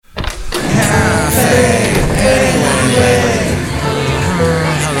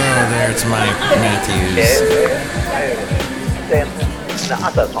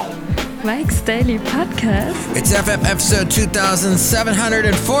Mike's Daily Podcast. It's FF episode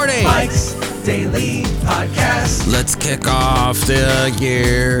 2740. Mike's Daily Podcast. Let's kick off the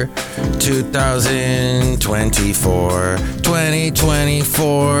year 2024.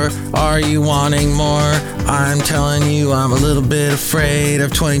 2024. Are you wanting more? I'm telling you, I'm a little bit afraid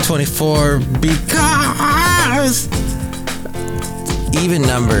of 2024 because even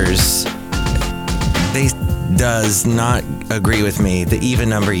numbers, they does not agree with me. The even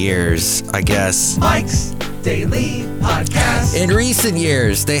number years, I guess. Mike's Daily Podcast. In recent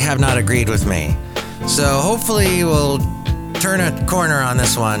years, they have not agreed with me. So hopefully we'll turn a corner on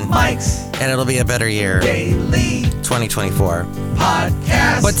this one. Mike's and it'll be a better year. Daily 2024.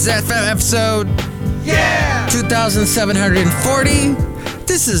 Podcast. What's that episode? Yeah! 2740.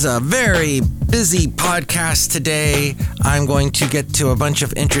 This is a very busy podcast today. I'm going to get to a bunch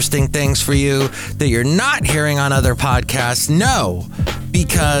of interesting things for you that you're not hearing on other podcasts. No,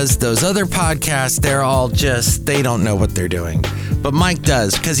 because those other podcasts, they're all just, they don't know what they're doing. But Mike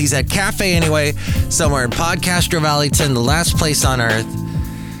does, because he's at Café Anyway, somewhere in Podcastro Valleyton, the last place on earth.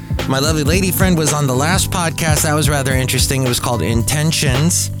 My lovely lady friend was on the last podcast. That was rather interesting. It was called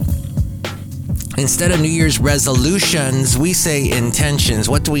Intentions. Instead of New Year's resolutions, we say intentions.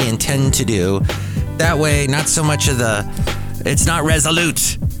 What do we intend to do? That way, not so much of it's not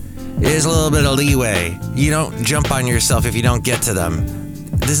resolute. It is a little bit of leeway. You don't jump on yourself if you don't get to them.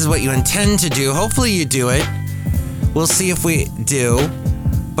 This is what you intend to do. Hopefully you do it. We'll see if we do.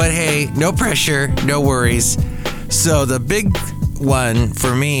 But hey, no pressure, no worries. So the big one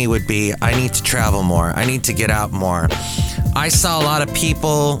for me would be I need to travel more. I need to get out more. I saw a lot of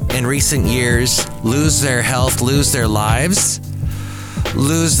people in recent years lose their health, lose their lives,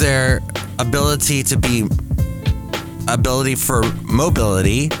 lose their ability for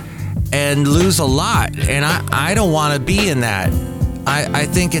mobility, and lose a lot. And I don't want to be in that. I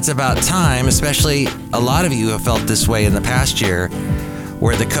think it's about time, especially a lot of you have felt this way in the past year,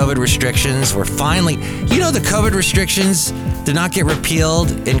 where the COVID restrictions were finally, the COVID restrictions did not get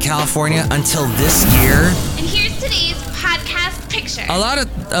repealed in California until this year. And here's today's podcast picture. A lot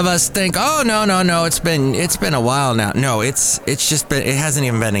of us think, oh, no, it's been a while now. No, it's just been, it hasn't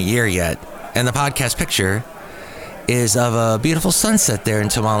even been a year yet. And the podcast picture is of a beautiful sunset there in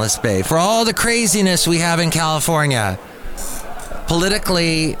Tamales Bay. For all the craziness we have in California,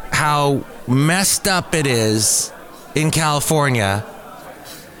 politically, how messed up it is in California,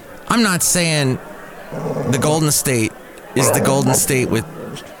 I'm not saying the Golden State is the Golden State with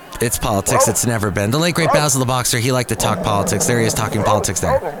its politics. It's never been. The late, great Basil the Boxer, he liked to talk politics. There he is talking politics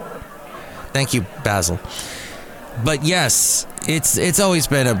there. Thank you, Basil. But yes, it's always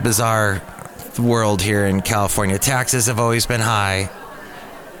been a bizarre world here in California. Taxes have always been high.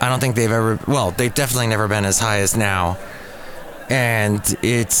 I don't think they've definitely never been as high as now. And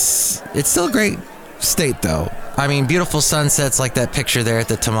it's still a great state, though. I mean, beautiful sunsets like that picture there at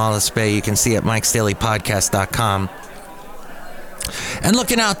the Tamales Bay. You can see at mikesdailypodcast.com. And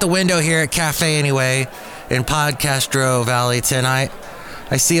looking out the window here at Café Anyway in Podcastro Valleyton, I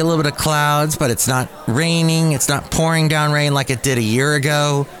see a little bit of clouds, but it's not raining. It's not pouring down rain like it did a year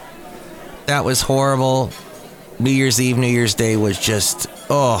ago. That was horrible. New Year's Eve, New Year's Day was just, it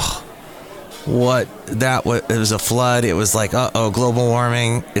was a flood. It was like, global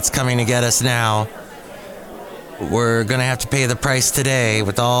warming. It's coming to get us now. We're going to have to pay the price today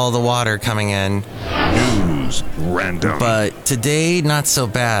with all the water coming in. News random. But today, not so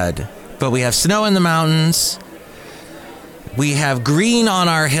bad. But we have snow in the mountains. We have green on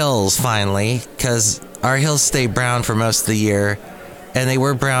our hills, finally, because our hills stay brown for most of the year. And they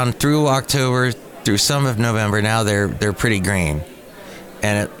were brown through October, through some of November. Now they're pretty green.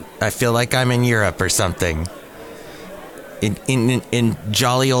 And I feel like I'm in Europe or something. In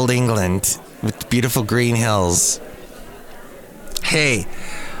jolly old England with beautiful green hills. Hey,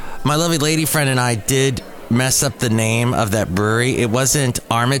 my lovely lady friend and I did mess up the name of that brewery. It wasn't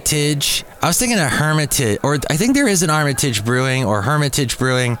Armitage. I was thinking of Hermitage, or I think there is an Armitage Brewing or Hermitage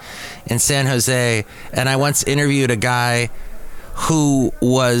Brewing in San Jose. And I once interviewed a guy who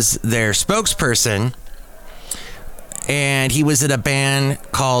was their spokesperson, and he was in a band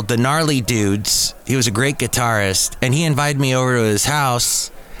called the Gnarly Dudes. He was a great guitarist, and he invited me over to his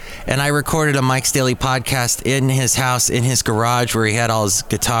house, and I recorded a Mike's Daily Podcast in his house, in his garage, where he had all his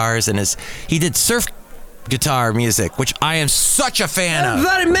guitars, and he did surf guitar music, which I am such a fan of.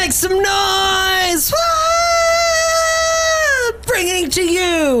 Everybody make some noise! Woo! Bringing to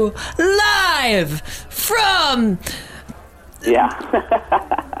you live from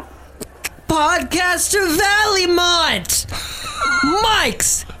Podcaster Valleymont,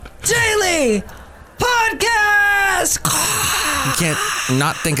 Mike's Daily Podcast! Yes. You can't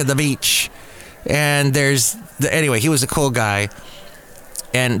not think of the beach. And anyway, he was a cool guy.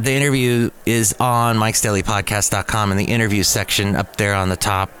 And the interview is on mikesdailypodcast.com in the interview section up there on the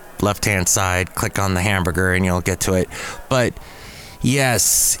top left-hand side. Click on the hamburger and you'll get to it. But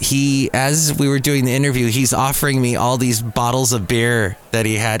yes, as we were doing the interview, he's offering me all these bottles of beer that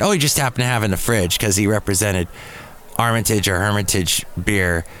he had. Oh, he just happened to have in the fridge because he represented Armitage or Hermitage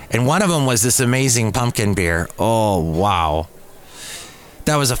beer. And one of them was this amazing pumpkin beer. Oh, wow.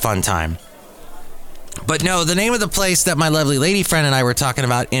 That was a fun time. But no, the name of the place that my lovely lady friend and I were talking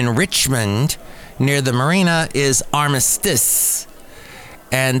about in Richmond near the marina is Armistice.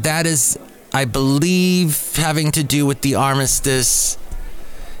 And that is, I believe, having to do with the armistice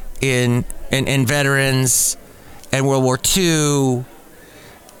in veterans and World War II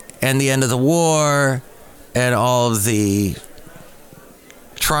and the end of the war and all of the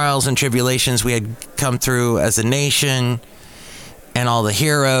trials and tribulations we had come through as a nation and all the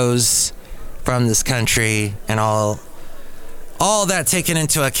heroes from this country and all that taken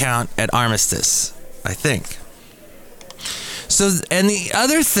into account at Armistice, I think. So, and the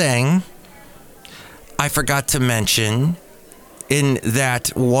other thing I forgot to mention in that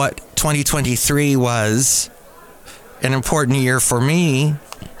what 2023 was an important year for me,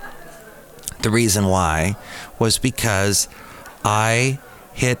 the reason why was because I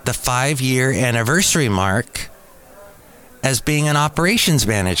hit the 5-year anniversary mark as being an operations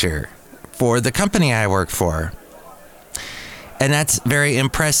manager for the company I work for. And that's very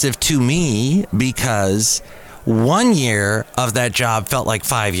impressive to me because 1 year of that job felt like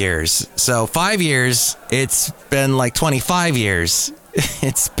 5 years. So 5 years, it's been like 25 years.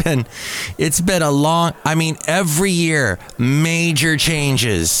 It's been a long, every year, major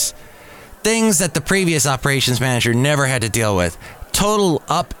changes. Things that the previous operations manager never had to deal with. Total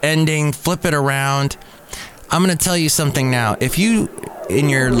upending, flip it around. I'm going to tell you something now. If you, in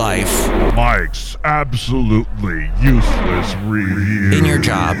your life, Mike's absolutely useless review. In your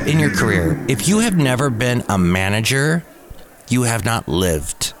job, in your career, if you have never been a manager, you have not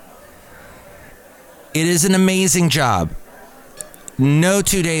lived. It is an amazing job. No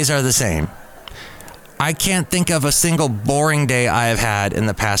 2 days are the same. I can't think of a single boring day I have had in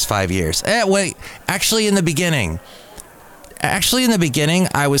the past 5 years. Actually in the beginning,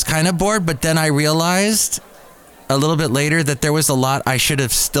 I was kind of bored, but then I realized a little bit later that there was a lot I should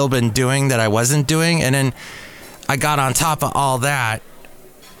have still been doing that I wasn't doing. And then I got on top of all that.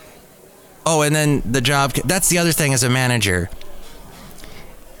 Oh, and then the job, that's the other thing as a manager.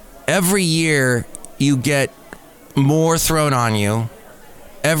 Every year you get more thrown on you.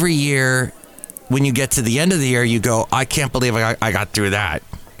 Every year when you get to the end of the year, you go, I can't believe I got through that.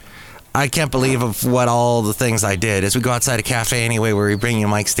 I can't believe of what all the things I did. As we go outside of Café Anyway, where we bring you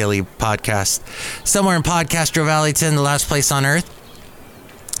Mike's Daily Podcast, somewhere in Podcastro Valleyton, the last place on earth.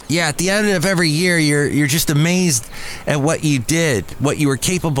 Yeah, at the end of every year, you're just amazed at what you did, what you were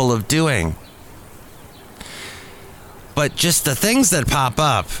capable of doing. But just the things that pop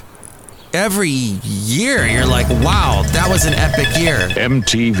up every year, you're like, wow, that was an epic year.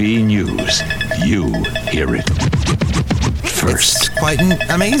 MTV News. You hear it first. It's quite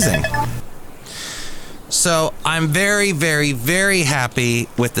amazing. So I'm very, very, very happy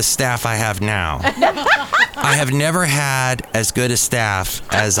with the staff I have now. I have never had as good a staff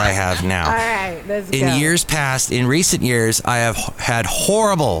as I have now. All right, let's go. In years past, in recent years, I have had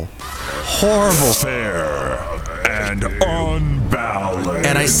horrible. Fair and unbalanced.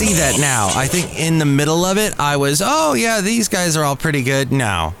 And I see that now. I think in the middle of it, I was, oh yeah, these guys are all pretty good.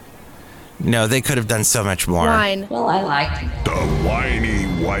 No, they could have done so much more. Wine. Well, I liked it. The whiny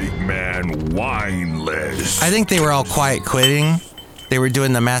white man wine list. I think they were all quiet quitting. They were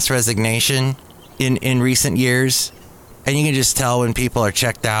doing the mass resignation in recent years. And you can just tell when people are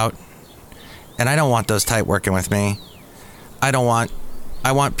checked out. And I don't want those type working with me. I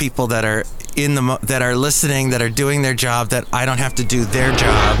want people that are that are listening, that are doing their job, that I don't have to do their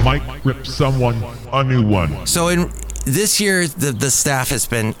job. Mike rips someone a new one. So in this year, the staff has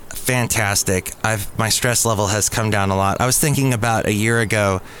been fantastic. My stress level has come down a lot. I was thinking about a year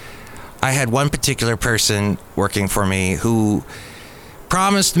ago, I had one particular person working for me who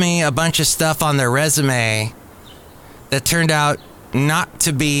promised me a bunch of stuff on their resume that turned out not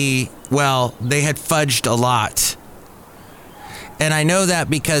to be, well, they had fudged a lot. And I know that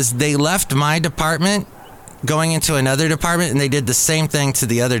because they left my department going into another department, and they did the same thing to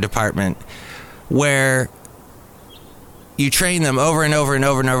the other department, where you train them over and over and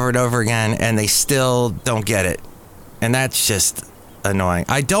over and over and over again, and they still don't get it. And that's just annoying.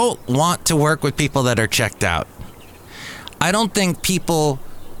 I don't want to work with people that are checked out. I don't think people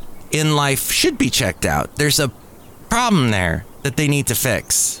in life should be checked out. There's a problem there that they need to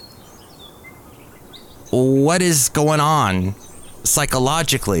fix? What is going on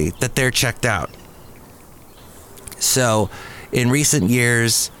psychologically that they're checked out? So, in recent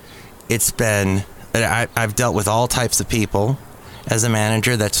years, it's been... I've dealt with all types of people. As a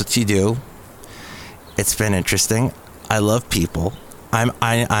manager, that's what you do. It's been interesting. I love people. I'm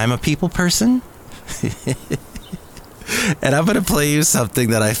a people person. And I'm going to play you something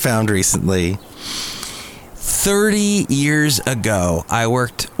that I found recently. 30 years ago, I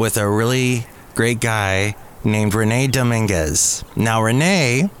worked with a really great guy named Rene Dominguez. Now,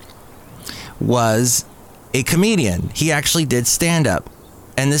 Rene was a comedian. He actually did stand-up.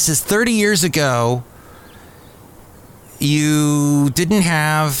 And this is 30 years ago. You didn't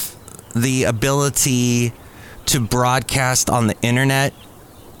have the ability to broadcast on the internet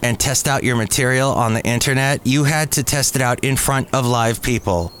and test out your material on the internet. You had to test it out in front of live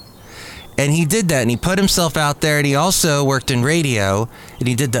people. And he did that, and he put himself out there, and he also worked in radio, and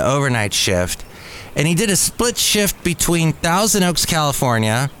he did the overnight shift. And he did a split shift between Thousand Oaks,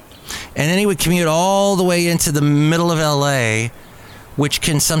 California, and then he would commute all the way into the middle of LA, which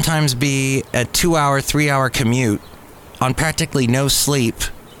can sometimes be a 2-hour, 3-hour commute on practically no sleep,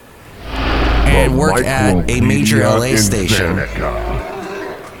 and work at a major LA station.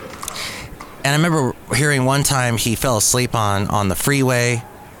 And I remember hearing one time he fell asleep on the freeway,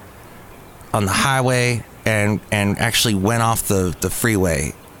 on the highway, and actually went off the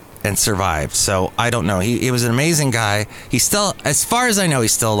freeway and survived. So I don't know. He was an amazing guy. He's still, as far as I know,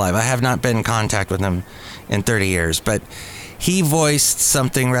 he's still alive. I have not been in contact with him in 30 years, but he voiced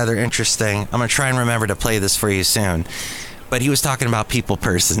something rather interesting. I'm going to try and remember to play this for you soon. But he was talking about people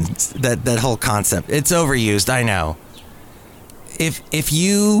persons, that whole concept. It's overused, I know. If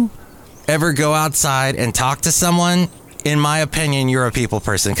you ever go outside and talk to someone, in my opinion, you're a people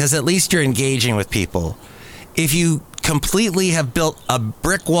person, because at least you're engaging with people. If you completely have built a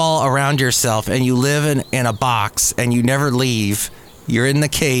brick wall around yourself and you live in a box and you never leave, you're in the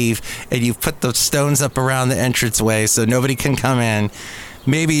cave and you've put the stones up around the entranceway so nobody can come in,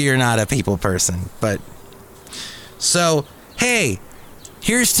 maybe you're not a people person. But so, hey,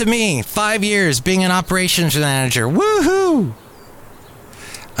 here's to me, 5 years being an operations manager. Woohoo!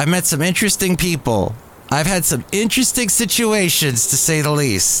 I've met some interesting people. I've had some interesting situations, to say the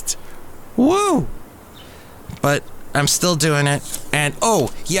least. Woo! But I'm still doing it. And,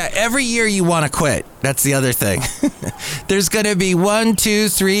 oh, yeah, every year you want to quit. That's the other thing. There's going to be 1, 2,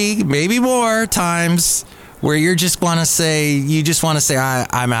 3, maybe more times where you just want to say,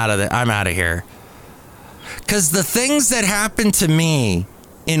 I'm out of it. I'm out of here. Because the things that happened to me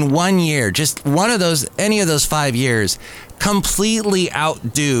in 1 year, just one of those, any of those 5 years, completely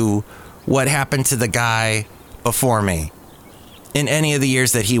outdo what happened to the guy before me in any of the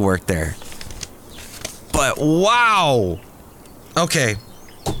years that he worked there. But wow. Okay.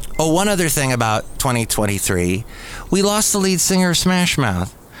 Oh, one other thing about 2023. We lost the lead singer of Smash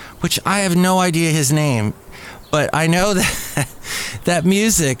Mouth, which I have no idea his name, but I know that that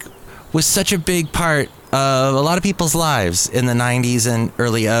music was such a big part of a lot of people's lives in the 90s and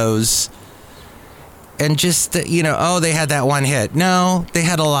early O's. And just, they had that one hit. No, they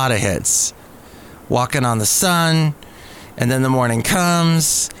had a lot of hits. Walking on the Sun, and then The Morning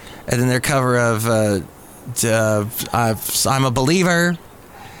Comes, and then their cover of I'm a Believer,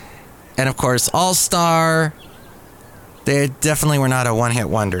 and of course All Star. They definitely were not a one-hit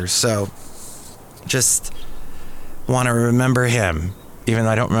wonder, so just want to remember him, even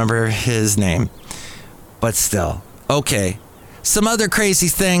though I don't remember his name. But still. Okay. Some other crazy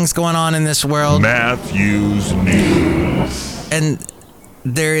things going on in this world. Matthew's News. And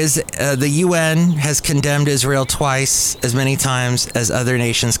there is, the UN has condemned Israel twice as many times as other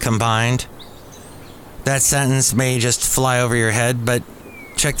nations combined. That sentence may just fly over your head, but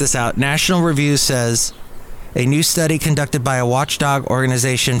check this out. National Review says a new study conducted by a watchdog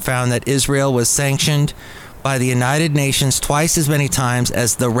organization found that Israel was sanctioned by the United Nations twice as many times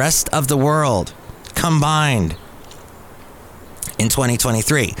as the rest of the world combined in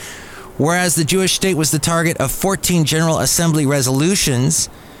 2023. Whereas the Jewish state was the target of 14 General Assembly resolutions,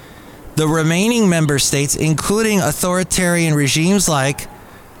 the remaining member states, including authoritarian regimes like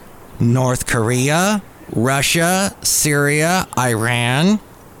North Korea, Russia, Syria, Iran,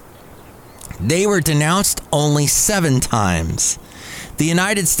 they were denounced only 7 times. The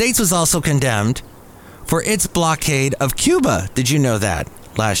United States was also condemned for its blockade of Cuba. Did you know that?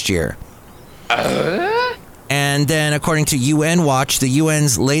 Last year. And then, according to UN Watch, the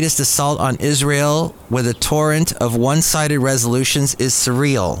UN's latest assault on Israel with a torrent of one-sided resolutions is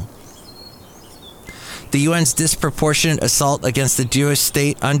surreal. The UN's disproportionate assault against the Jewish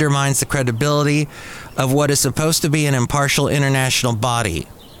state undermines the credibility of what is supposed to be an impartial international body.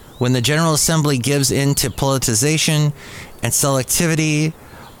 When the General Assembly gives in to politicization and selectivity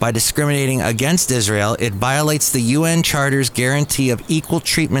by discriminating against Israel, it violates the UN Charter's guarantee of equal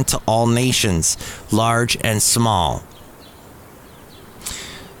treatment to all nations, large and small.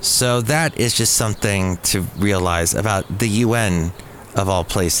 So that is just something to realize about the UN of all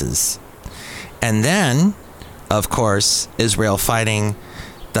places. And then, of course, Israel fighting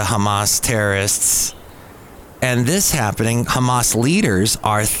the Hamas terrorists. And this happening, Hamas leaders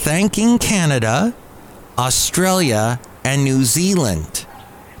are thanking Canada, Australia, and New Zealand,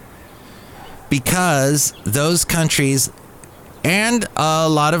 because those countries and a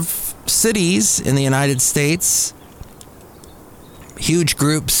lot of cities in the United States, huge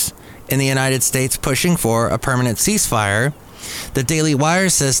groups in the United States pushing for a permanent ceasefire. The Daily Wire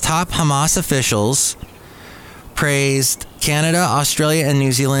says top Hamas officials praised Canada, Australia, and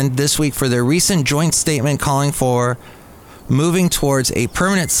New Zealand this week for their recent joint statement calling for moving towards a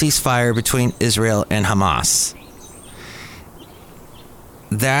permanent ceasefire between Israel and Hamas.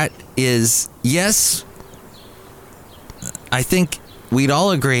 That is, yes, I think we'd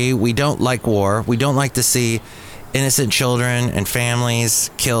all agree we don't like war. We don't like to see innocent children and families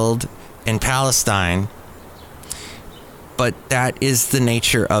killed in Palestine. But that is the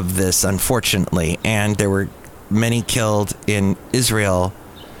nature of this, unfortunately. And there were many killed in Israel.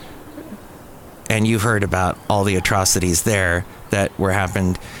 And you heard about all the atrocities there that were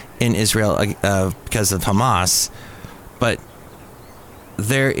happened in Israel because of Hamas. But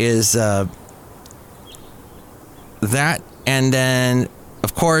there is that. And then,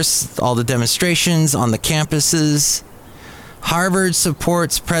 of course, all the demonstrations on the campuses. Harvard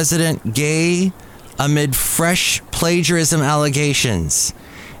supports President Gay amid fresh plagiarism allegations,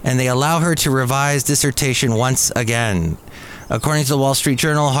 and they allow her to revise dissertation once again. According to the Wall Street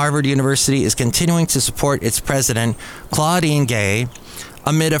Journal, Harvard University is continuing to support its president, Claudine Gay,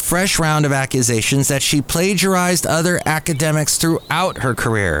 amid a fresh round of accusations that she plagiarized other academics throughout her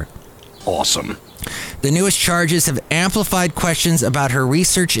career. Awesome. The newest charges have amplified questions about her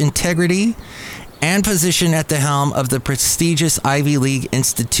research integrity and position at the helm of the prestigious Ivy League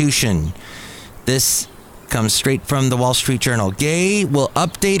institution. This comes straight from the Wall Street Journal. Gay will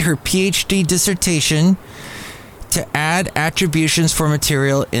update her PhD dissertation to add attributions for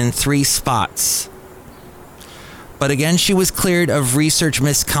material in 3 spots. But again, she was cleared of research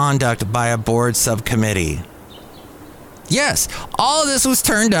misconduct by a board subcommittee. Yes, all of this was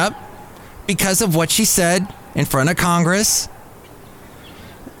turned up because of what she said in front of Congress,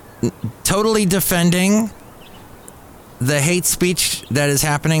 totally defending the hate speech that is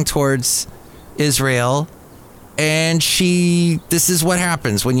happening towards Israel. And this is what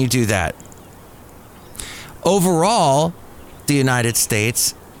happens when you do that. Overall, the United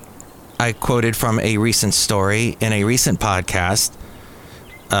States, I quoted from a recent story in a recent podcast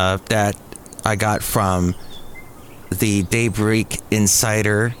that I got from the Daybreak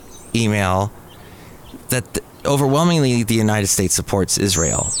Insider email, that overwhelmingly the United States supports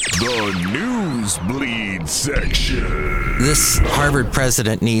Israel. The Newsbleed section. This Harvard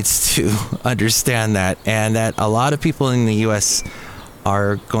president needs to understand that, and that a lot of people in the U.S.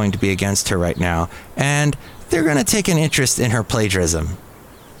 are going to be against her right now, and they're going to take an interest in her plagiarism.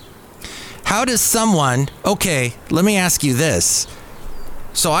 How does someone... Okay, let me ask you this.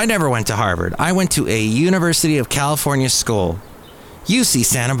 So I never went to Harvard. I went to a University of California school. UC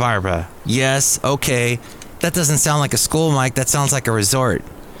Santa Barbara. Yes, okay. That doesn't sound like a school, Mike. That sounds like a resort.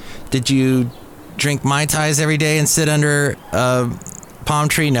 Did you drink Mai Tais every day and sit under a palm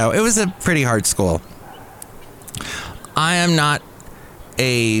tree? No, it was a pretty hard school. I am not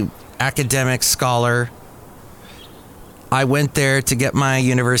a academic scholar. I went there to get my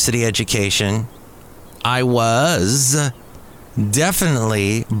university education. I was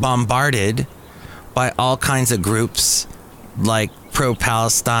definitely bombarded by all kinds of groups like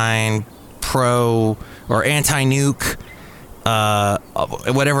pro-Palestine, pro or anti-nuke,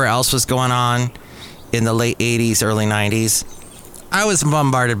 whatever else was going on in the late 80s, early 90s. I was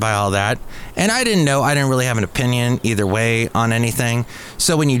bombarded by all that, and I didn't really have an opinion either way on anything.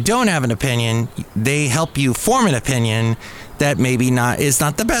 So when you don't have an opinion, they help you form an opinion that maybe is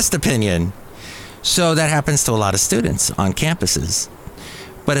not the best opinion. So that happens to a lot of students on campuses.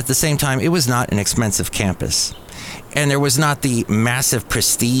 But at the same time, it was not an expensive campus. And there was not the massive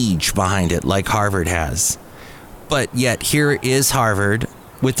prestige behind it like Harvard has. But yet here is Harvard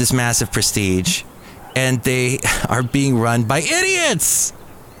with this massive prestige, and they are being run by idiots.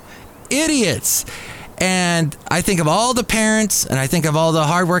 Idiots. And I think of all the parents, and I think of all the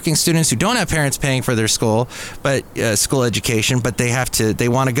hardworking students who don't have parents paying for their school education, but they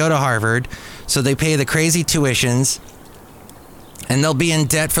want to go to Harvard, so they pay the crazy tuitions, and they'll be in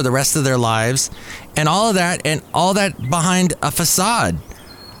debt for the rest of their lives, and all that behind a facade.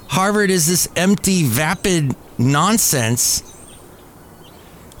 Harvard is this empty, vapid nonsense,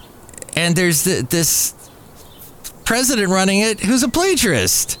 and there's this president running it who's a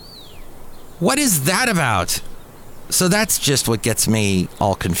plagiarist. What is that about? So that's just what gets me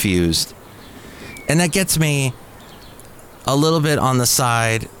all confused. And that gets me a little bit on the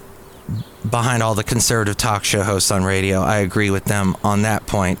side behind all the conservative talk show hosts on radio. I agree with them on that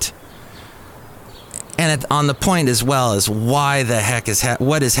point. And on the point as well as why the heck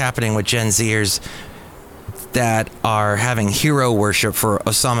what is happening with Gen Zers that are having hero worship for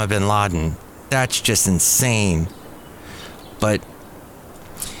Osama bin Laden. That's just insane. But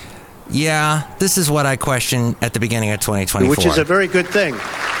yeah, this is what I questioned at the beginning of 2024. Which is a very good thing.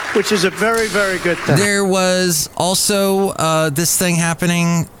 Which is a very, very good thing. There was also this thing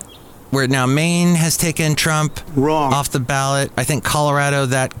happening where now Maine has taken Trump off the ballot. I think Colorado,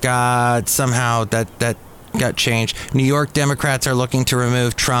 that got changed. New York Democrats are looking to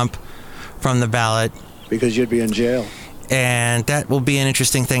remove Trump from the ballot. Because you'd be in jail. And that will be an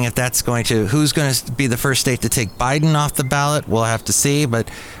interesting thing if that's who's going to be the first state to take Biden off the ballot. We'll have to see,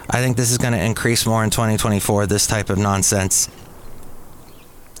 but I think this is going to increase more in 2024, this type of nonsense.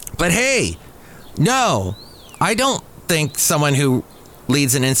 But hey, no, I don't think someone who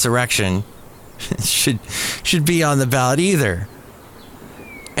leads an insurrection should be on the ballot either.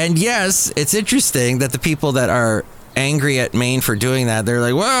 And yes, it's interesting that the people that are angry at Maine for doing that, they're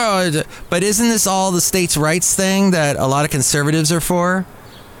like, whoa, but isn't this all the states' rights thing that a lot of conservatives are for?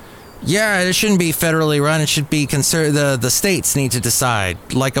 Yeah, it shouldn't be federally run. It should be the states need to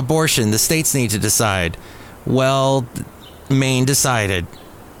decide. Like abortion, the states need to decide. Well, Maine decided.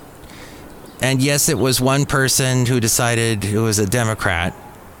 And yes, it was one person who decided, who was a Democrat.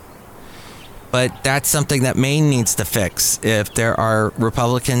 But that's something that Maine needs to fix. If there are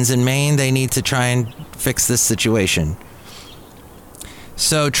Republicans in Maine, they need to try and fix this situation.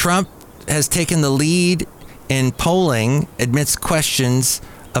 So Trump has taken the lead in polling amidst questions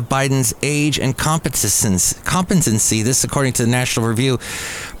of Biden's age and competency. This according to the National Review.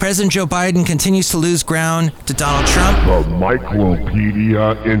 President Joe Biden continues to lose ground to Donald Trump. The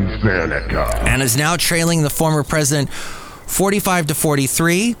Myclopedia Insanika. And is now trailing the former president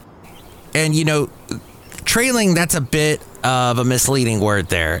 45-43. And, trailing, that's a bit of a misleading word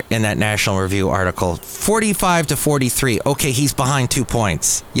there in that National Review article. 45-43. Okay, he's behind 2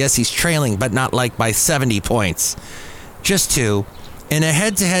 points. Yes, he's trailing, but not like by 70 points. Just 2. In a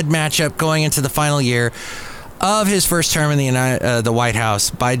head-to-head matchup going into the final year of his first term in the White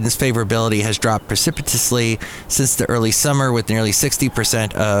House, Biden's favorability has dropped precipitously since the early summer, with nearly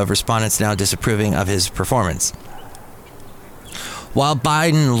 60% of respondents now disapproving of his performance. While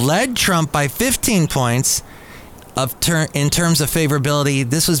Biden led Trump by 15 points in terms of favorability,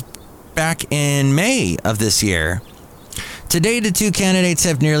 this was back in May of this year. Today, the two candidates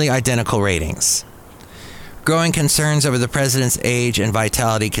have nearly identical ratings. Growing concerns over the president's age and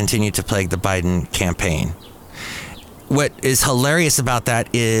vitality continue to plague the Biden campaign. What is hilarious about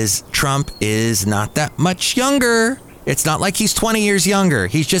that is Trump is not that much younger. It's not like he's 20 years younger.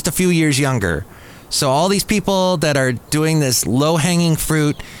 He's just a few years younger. So all these people that are doing this low-hanging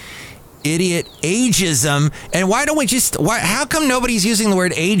fruit, idiot ageism, and how come nobody's using the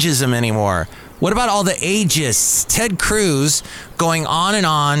word ageism anymore? What about all the ageists? Ted Cruz going on and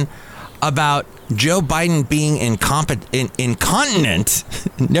on about Joe Biden being incontinent.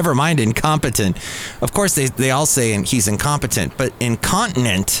 Never mind incompetent. Of course, they all say he's incompetent, but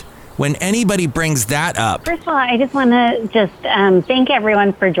incontinent. When anybody brings that up. First of all, I just want to thank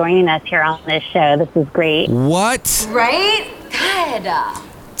everyone for joining us here on this show. This is great. What? Right? Good.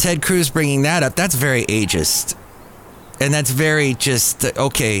 Ted Cruz bringing that up, that's very ageist. And that's very just,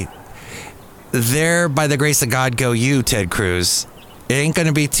 okay, there by the grace of God go you, Ted Cruz. It ain't going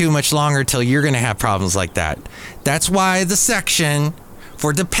to be too much longer till you're going to have problems like that. That's why the section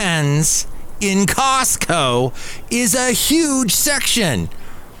for Depends in Costco is a huge section.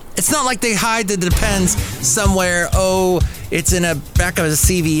 It's not like they hide the Depends somewhere. Oh, it's in a back of a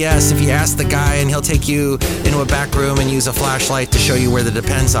CVS. If you ask the guy and he'll take you into a back room and use a flashlight to show you where the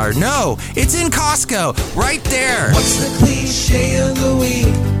Depends are. No, it's in Costco, right there. What's the cliche of the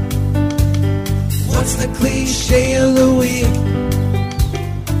week? What's the cliche of the week?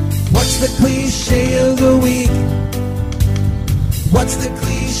 What's the cliche of the week? What's the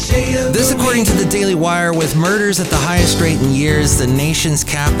cliche of This, according to the Daily Wire, with murders at the highest rate in years, the nation's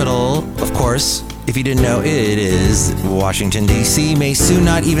capital, of course, if you didn't know, it is Washington, D.C. may soon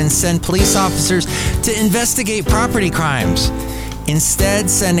not even send police officers to investigate property crimes, instead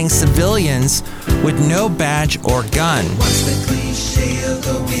sending civilians with no badge or gun. What's the cliche of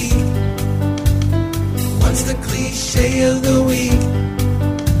the week? What's the cliche of the week?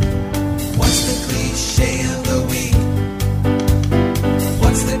 What's the cliche of the week?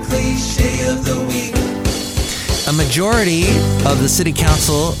 What's the cliche of the week? A majority of the City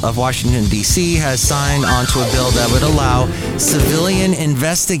Council of Washington, D.C. has signed onto a bill that would allow civilian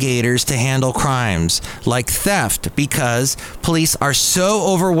investigators to handle crimes like theft because police are so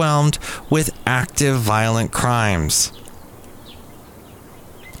overwhelmed with active violent crimes.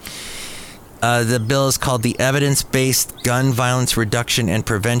 The bill is called the Evidence-Based Gun Violence Reduction and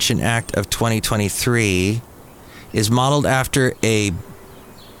Prevention Act of 2023, is modeled after a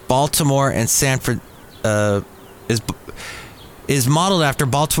Baltimore and San Francisco.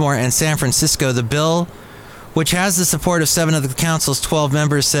 The bill, which has the support of 7 of the council's 12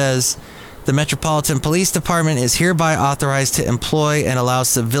 members, says the Metropolitan Police Department is hereby authorized to employ and allow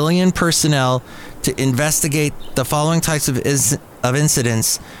civilian personnel to investigate the following types of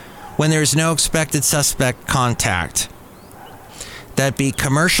incidents when there is no expected suspect contact. That be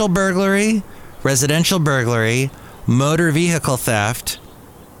commercial burglary, residential burglary, motor vehicle theft,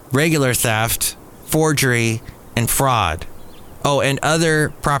 regular theft, forgery, and fraud. Oh, and other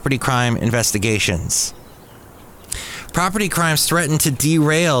property crime investigations. Property crimes threaten to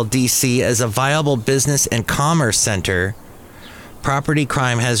derail D.C. as a viable business and commerce center. Property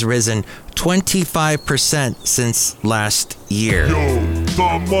crime has risen 25% since last year. Yo,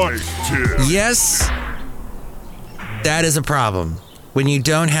 the mic tip. Yes, that is a problem. When you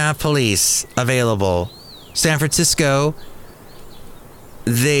don't have police available. San Francisco,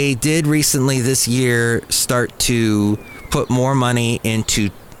 they did recently this year start to put more money in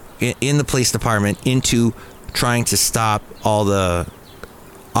the police department into trying to stop all the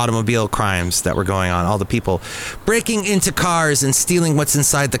automobile crimes that were going on, all the people breaking into cars and stealing what's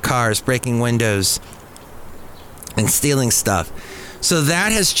inside the cars, breaking windows and stealing stuff. So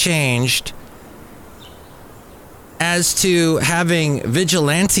that has changed. As to having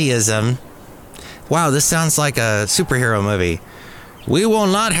vigilantism, wow, this sounds like a superhero movie. We will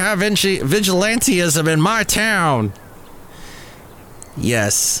not have vigilantism in my town.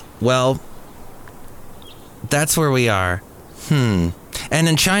 Yes, well, that's where we are. And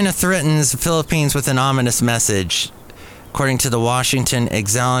then China threatens the Philippines with an ominous message. According to the Washington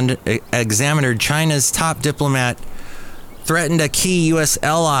Examiner, China's top diplomat threatened a key U.S.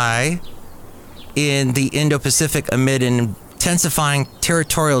 ally in the Indo-Pacific amid an intensifying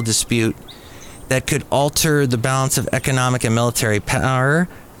territorial dispute that could alter the balance of economic and military power.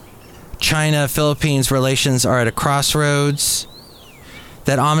 China-Philippines relations are at a crossroads.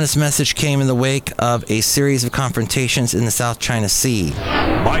 That ominous message came in the wake of a series of confrontations in the South China Sea.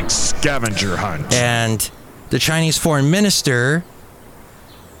 Mike's scavenger hunt. And the Chinese foreign minister,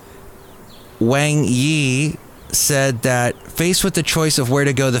 Wang Yi, said that faced with the choice of where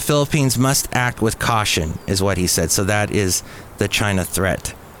to go, the Philippines must act with caution, is what he said. So that is the China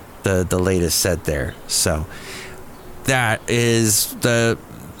threat, the latest said there. So that is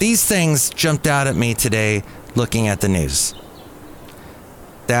these things jumped out at me today looking at the news.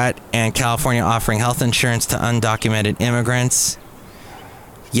 That and California offering health insurance to undocumented immigrants.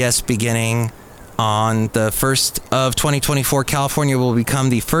 Yes, beginning on the 1st of 2024, California will become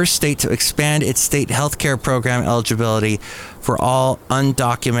the first state to expand its state health care program eligibility for all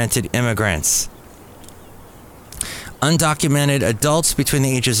undocumented immigrants. Undocumented adults between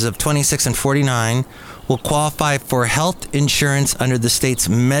the ages of 26 and 49 will qualify for health insurance under the state's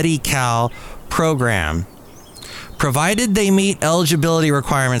Medi-Cal program, provided they meet eligibility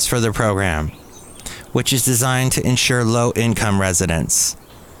requirements for the program, which is designed to ensure low-income residents.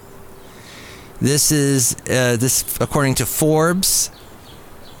 This is according to Forbes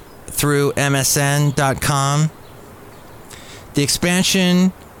through MSN.com. The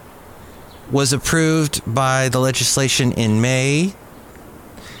expansion was approved by the legislation in May.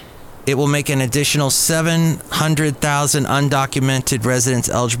 It will make an additional 700,000 undocumented residents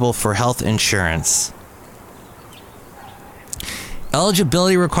eligible for health insurance.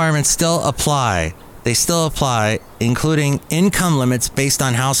 Eligibility requirements still apply. They still apply, including income limits based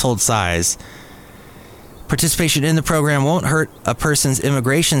on household size. Participation in the program won't hurt a person's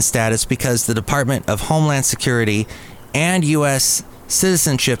immigration status because the Department of Homeland Security and U.S.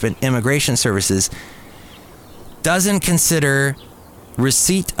 Citizenship and Immigration Services doesn't consider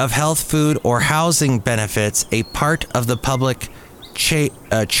receipt of health, food, or housing benefits a part of the public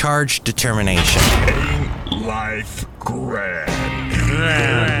charge determination. Life grand.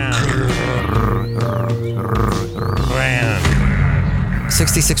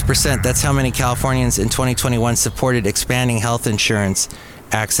 66%. That's how many Californians in 2021 supported expanding health insurance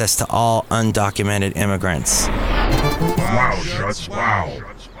access to all undocumented immigrants. Wow, Shuts, wow.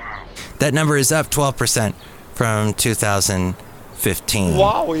 That number is up 12% from 2015.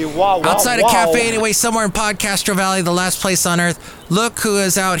 Wow. Outside of Café Anyway, somewhere in Podcastro Valley, the last place on earth, look who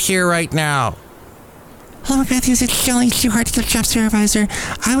is out here right now. Hello, Mike Matthews. It's Chely Shoehart, your job supervisor.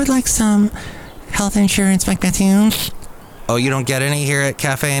 I would like some health insurance, Mike Matthews. Oh, you don't get any here at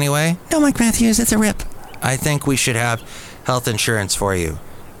Café Anyway? No, Mike Matthews. It's a rip. I think we should have health insurance for you.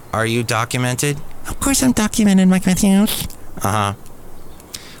 Are you documented? Of course I'm documented, Mike Matthews. Uh-huh.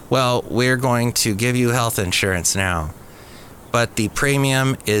 Well, we're going to give you health insurance now. But the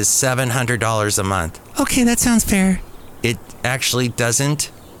premium is $700 a month. Okay, that sounds fair. It actually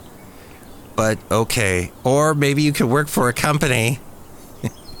doesn't. But okay. Or maybe you could work for a company.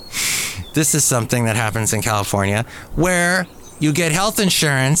 This is something that happens in California where you get health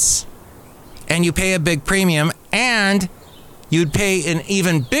insurance and you pay a big premium, and you'd pay an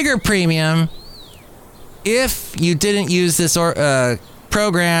even bigger premium if you didn't use this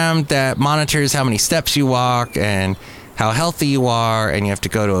program that monitors how many steps you walk and how healthy you are, and you have to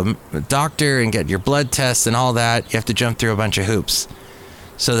go to a doctor and get your blood tests and all that. You have to jump through a bunch of hoops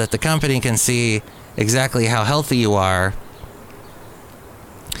so that the company can see exactly how healthy you are.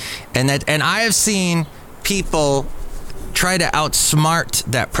 And I have seen people try to outsmart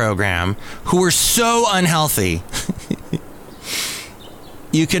that program who are so unhealthy.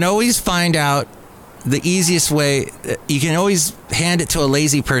 You can always find out the easiest way. You can always hand it to a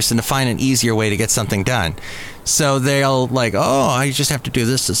lazy person to find an easier way to get something done. So they'll like, oh, I just have to do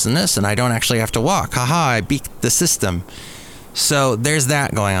this, this, and this, and I don't actually have to walk. Haha, I beat the system. So there's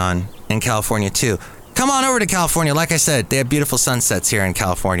that going on in California too. Come on over to California. Like I said, they have beautiful sunsets here in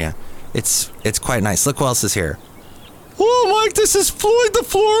California. It's quite nice. Look who else is here. Oh, Mike, this is Floyd the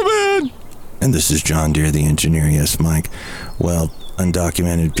Floorman. And this is John Deere, the engineer. Yes, Mike. Well,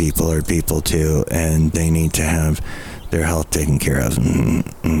 undocumented people are people too, and they need to have their health taken care of.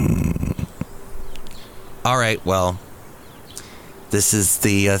 All right, well, this is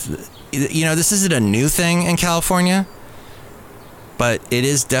this isn't a new thing in California, but it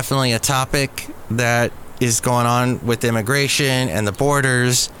is definitely a topic that is going on with immigration and the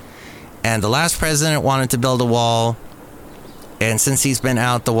borders. And the last president wanted to build a wall, and since he's been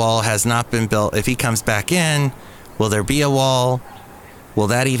out, the wall has not been built. If he comes back in, will there be a wall? Will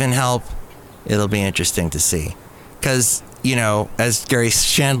that even help? It'll be interesting to see. Because, as Gary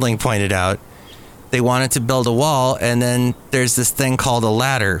Shandling pointed out, they wanted to build a wall, and then there's this thing called a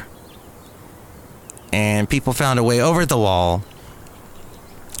ladder. And people found a way over the wall.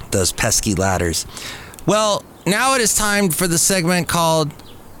 Those pesky ladders. Well, now it is time for the segment called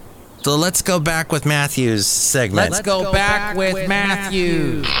the Let's Go Back with Matthews segment. Let's go back with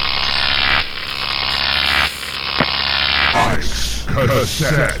Matthews.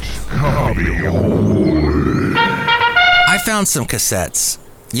 Cassette copy. I found some cassettes.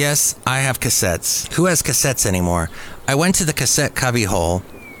 Yes, I have cassettes. Who has cassettes anymore? I went to the cassette cubbyhole,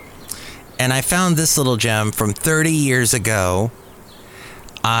 and I found this little gem from 30 years ago.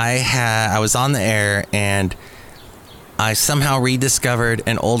 I was on the air, and I somehow rediscovered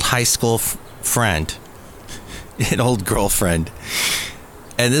an old high school friend, an old girlfriend.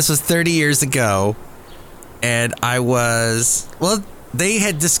 And this was 30 years ago, and they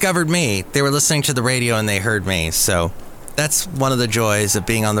had discovered me. They were listening to the radio, and they heard me, so that's one of the joys of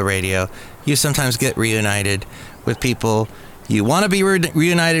being on the radio. You sometimes get reunited with people you want to be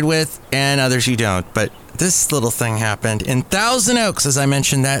reunited with, and others you don't. But this little thing happened in Thousand Oaks, as I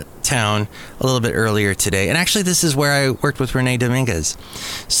mentioned that town a little bit earlier today. And actually, this is where I worked with Renee Dominguez.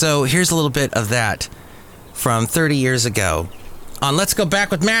 So here's a little bit of that from 30 years ago on Let's Go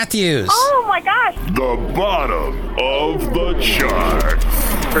Back with Matthews. Oh my gosh. The bottom of the chart.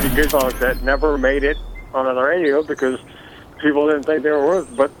 Pretty good songs that never made it on the radio because people didn't think they were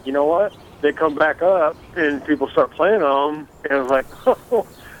worth it. But you know what? They come back up and people start playing them, and it's like, oh,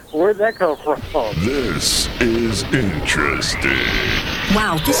 where'd that come from? This is interesting.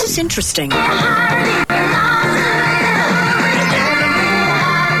 Wow, this is interesting.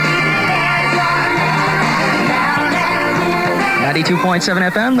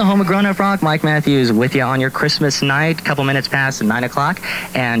 92.7 FM, the home of grown-up rock. Mike Matthews with you on your Christmas night. Couple minutes past 9 o'clock.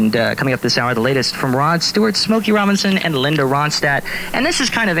 And coming up this hour, the latest from Rod Stewart, Smokey Robinson, and Linda Ronstadt. And this is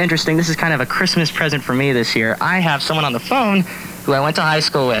kind of interesting. This is kind of a Christmas present for me this year. I have someone on the phone who I went to high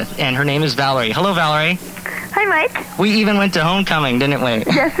school with, and her name is Valerie. Hello, Valerie. Hi, Mike. We even went to homecoming, didn't we?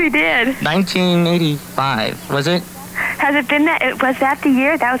 Yes, we did. 1985, was it? Has it been that? Was that the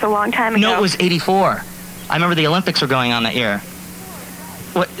year? That was a long time ago. No, it was 84. I remember the Olympics were going on that year.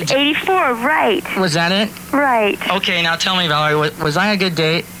 What? 84, right. Was that it? Right. Okay, now tell me, Valerie, was I a good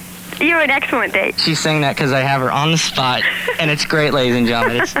date? You were an excellent date. She's saying that because I have her on the spot, and it's great, ladies and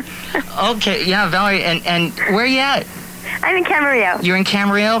gentlemen. Okay, yeah, Valerie, and where are you at? I'm in Camarillo. You're in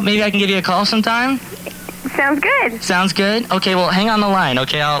Camarillo? Maybe I can give you a call sometime? Sounds good. Sounds good? Okay, well, hang on the line,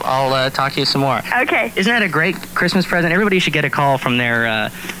 okay? I'll talk to you some more. Okay. Isn't that a great Christmas present? Everybody should get a call from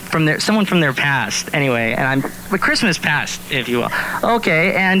someone from their past, anyway, and Christmas past, if you will.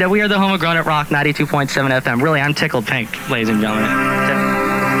 Okay, and we are the home of Grown Up Rock 92.7 FM. Really, I'm tickled pink, ladies and gentlemen.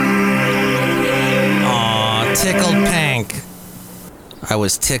 Aw, tickled pink. I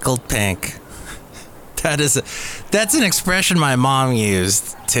was tickled pink. That's an expression my mom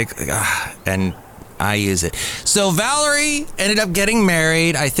used. And I use it. So Valerie ended up getting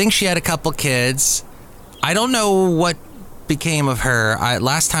married. I think she had a couple kids. I don't know what became of her.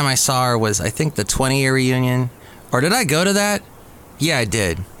 Last time I saw her was, I think, the 20-year reunion. Or did I go to that? Yeah, I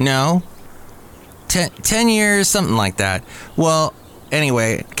did. No? 10 years, something like that. Well,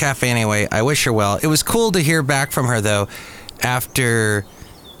 anyway, Café Anyway, I wish her well. It was cool to hear back from her, though, after,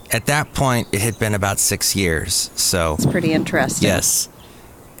 at that point, it had been about 6 years. So it's pretty interesting. Yes.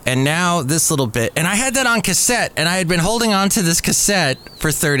 And now this little bit, and I had that on cassette, and I had been holding on to this cassette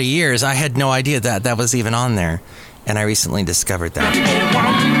for 30 years. I had no idea that was even on there, and I recently discovered that.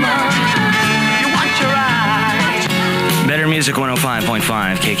 Better Music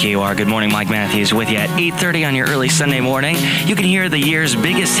 105.5 KKUR. Good morning, Mike Matthews with you at 8:30 on your early Sunday morning. You can hear the year's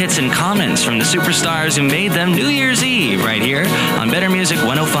biggest hits and comments from the superstars who made them New Year's Eve right here on Better Music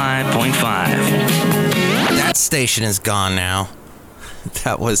 105.5. That station is gone now.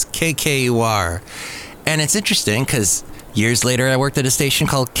 That was KKUR. And it's interesting because years later I worked at a station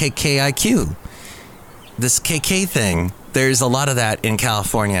called KKIQ. This KK thing, there's a lot of that in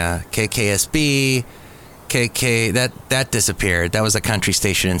California. KKSB, KK, that disappeared. That was a country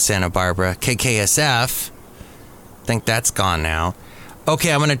station in Santa Barbara. KKSF, I think that's gone now.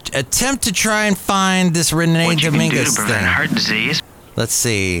 Okay, I'm going to attempt to try and find this Renee Dominguez thing. Heart disease. Let's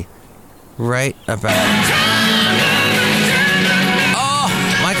see. Right about...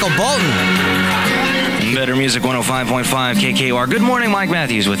 Michael Bolton. Better Music 105.5 KKUR. Good morning, Mike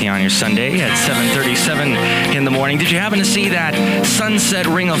Matthews with you on your Sunday at 7:37 in the morning. Did you happen to see that sunset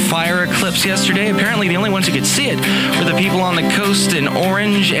Ring of Fire eclipse yesterday? Apparently the only ones who could see it were the people on the coast in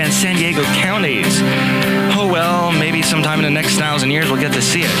Orange and San Diego counties. Oh well, maybe sometime in the next 1,000 years we'll get to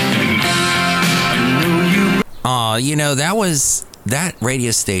see it. That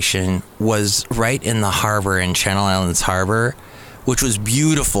radio station was right in the harbor in Channel Islands Harbor, which was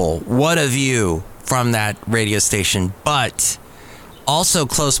beautiful. What a view from that radio station. But also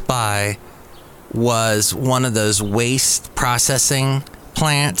close by was one of those waste processing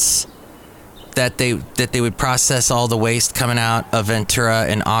plants that they would process all the waste coming out of Ventura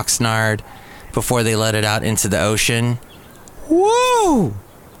and Oxnard before they let it out into the ocean. Woo!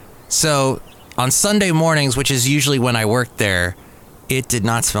 So on Sunday mornings, which is usually when I worked there, it did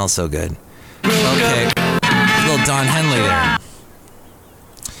not smell so good. Okay, little Don Henley there.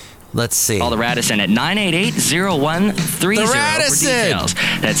 Let's see. Call the Radisson at 988-0130 for details.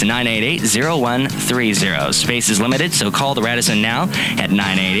 That's 988-0130. Space is limited, so call the Radisson now at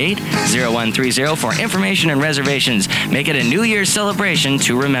 988-0130 for information and reservations. Make it a New Year's celebration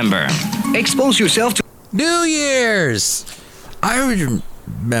to remember. Expose yourself to New Year's. I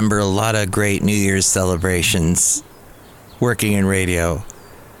remember a lot of great New Year's celebrations working in radio.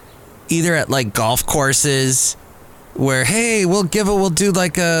 Either at like golf courses, where, hey, we'll do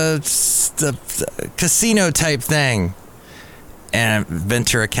like a casino type thing. And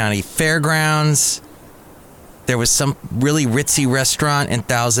Ventura County Fairgrounds. There was some really ritzy restaurant in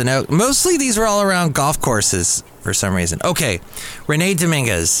Thousand Oaks. Mostly these were all around golf courses for some reason. Okay, Renee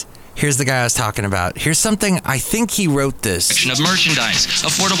Dominguez. Here's the guy I was talking about. Here's something, I think he wrote this. Of merchandise,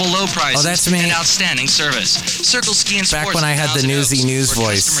 affordable low prices, oh, that's me. And outstanding service. Circle Ski and Sports. Back when I had the Newsy News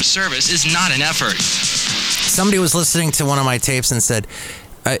voice. Customer service is not an effort. Somebody was listening to one of my tapes and said,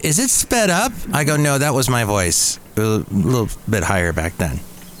 is it sped up? I go, no, that was my voice. It was a little bit higher back then.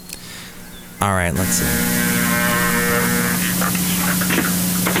 All right, let's see.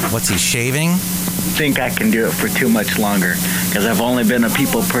 What's he shaving? Think I can do it for too much longer because I've only been a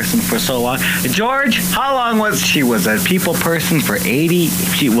people person for so long. George, how long was she? Was a people person for 80?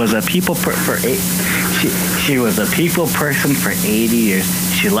 She was a people for 8. She was a people person for 80 years.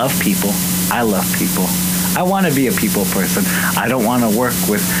 She loved people. I love people. I want to be a people person. I don't want to work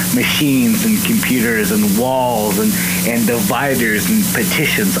with machines and computers and walls and dividers and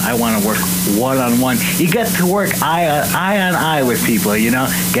petitions. I want to work one-on-one. You get to work eye on eye with people, you know?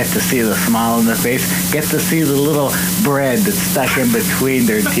 Get to see the smile on their face. Get to see the little bread that's stuck in between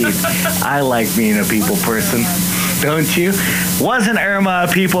their teeth. I like being a people person. Don't you? Wasn't Irma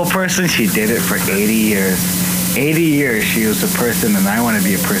a people person? She did it for 80 years. 80 years she was a person, and I want to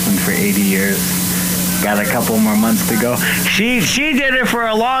be a person for 80 years. Got a couple more months to go. She did it for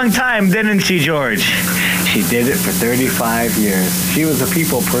a long time, didn't she, George? She did it for 35 years. She was a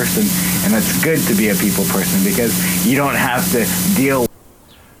people person, and it's good to be a people person because you don't have to deal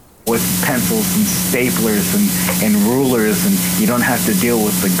with pencils and staplers and rulers, and you don't have to deal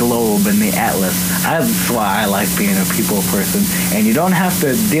with the globe and the atlas. That's why I like being a people person. And you don't have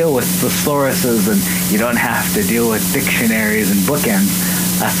to deal with thesauruses, and you don't have to deal with dictionaries and bookends.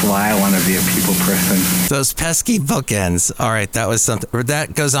 That's why I want to be a people person. Those pesky bookends. All right, that was something.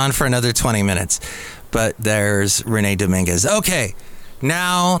 That goes on for another 20 minutes. But there's Renee Dominguez. Okay,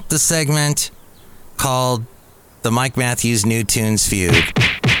 now the segment called the Mike Matthews New Tunes Feud.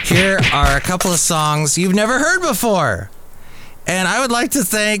 Here are a couple of songs you've never heard before. And I would like to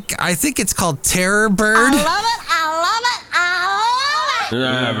thank, I think it's called Terror Bird. I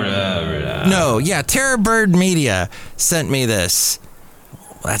love it. No, yeah, Terror Bird Media sent me this.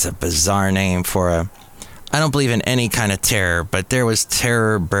 That's a bizarre name for I don't believe in any kind of terror, but there was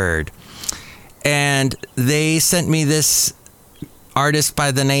Terror Bird. And they sent me this artist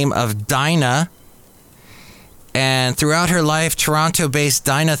by the name of Dinah. And throughout her life, Toronto-based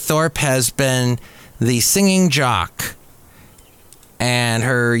Dinah Thorpe has been the singing jock. And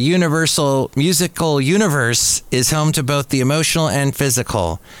her universal musical universe is home to both the emotional and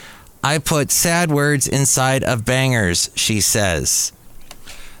physical. I put sad words inside of bangers, she says.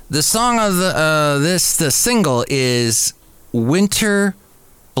 The song of the single is Winter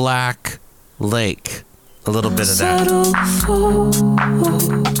Black Lake. A little bit of that.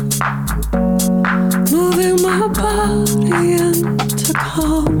 Moving my body into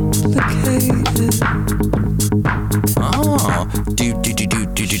complicated. Oh, do.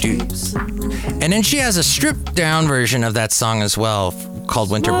 And then she has a stripped down version of that song as well, called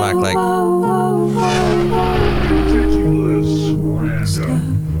Winter Black Lake.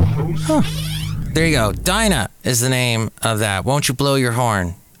 Huh. There you go. Dinah is the name of that. Won't you blow your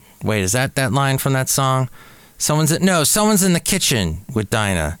horn? Wait, is that line from that song? Someone's in the kitchen with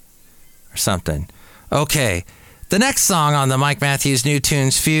Dinah or something. Okay. The next song on the Mike Matthews New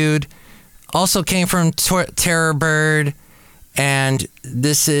Tunes Feud also came from Terror Bird, and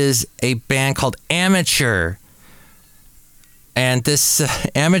this is a band called Amateur. And this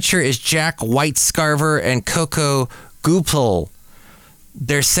Amateur is Jack Whitescarver and Coco Goupil.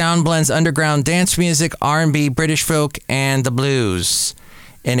 Their sound blends underground dance music, R&B, British folk, and the blues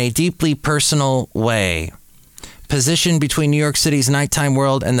in a deeply personal way. Positioned between New York City's nighttime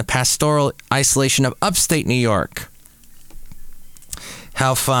world and the pastoral isolation of upstate New York.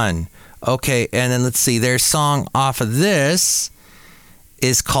 How fun. Okay, and then let's see. Their song off of this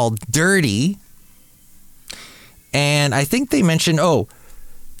is called Dirty. And I think they mentioned,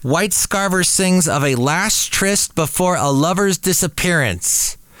 Whitescarver sings of a last tryst before a lover's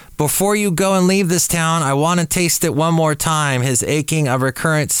disappearance. Before you go and leave this town, I want to taste it one more time. His aching, a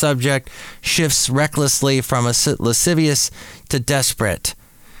recurrent subject, shifts recklessly from a lascivious to desperate.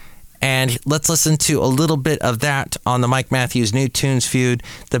 And let's listen to a little bit of that on the Mike Matthews New Tunes Feud,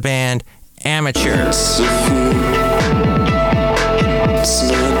 the band Amateur. It's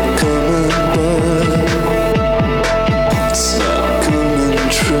not coming by. It's not coming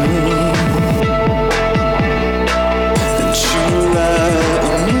true. And you lie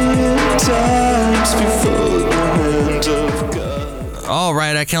a million times before the hand of God. All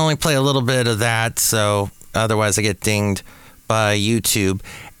right, I can only play a little bit of that, so otherwise I get dinged by YouTube.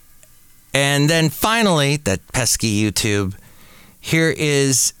 And then finally, that pesky YouTube, here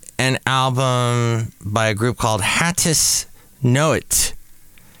is an album by a group called Hattis Know It.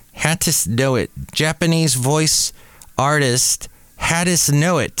 Hattis Know It. Japanese voice artist Hattis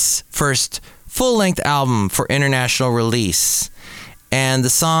Know It. First full-length album for international release. And the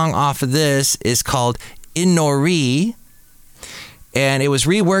song off of this is called Inori. And it was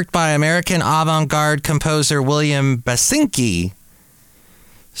reworked by American avant-garde composer William Basinski.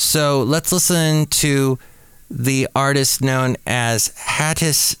 So let's listen to the artist known as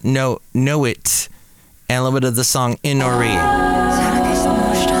Hattis Know It and a little bit of the song Inori.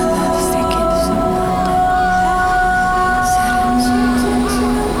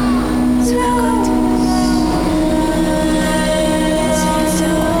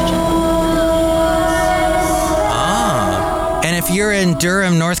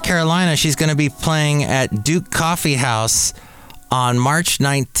 North Carolina. She's going to be playing at Duke Coffee House on March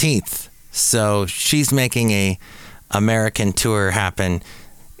 19th. So she's making a American tour happen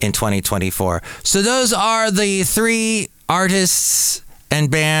in 2024. So those are the 3 artists and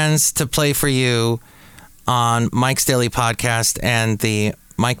bands to play for you on Mike's Daily Podcast and the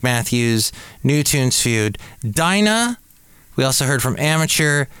Mike Matthews New Tunes Feud. Dinah, we also heard from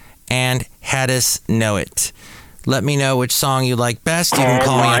Amateur, and Had Us Know It. Let me know which song you like best. You can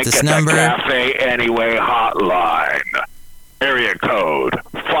call me at this number. Café Anyway hotline. Area code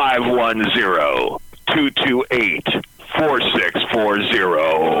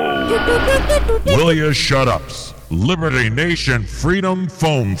 510-228-4640. Will you shut ups? Liberty Nation Freedom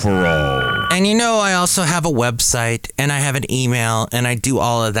Phone for All. And you know I also have a website, and I have an email, and I do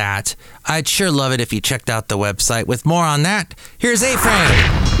all of that. I'd sure love it if you checked out the website. With more on that, here's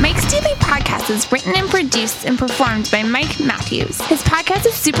A-Frame. Mike's Daily Podcast is written and produced and performed by Mike Matthews. His podcast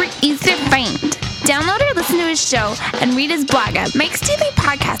is super easy to find. Download or listen to his show and read his blog at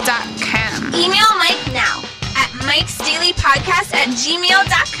mikesdailypodcast.com. Email Mike now at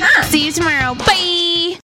mikesdailypodcast@gmail.com. See you tomorrow. Bye!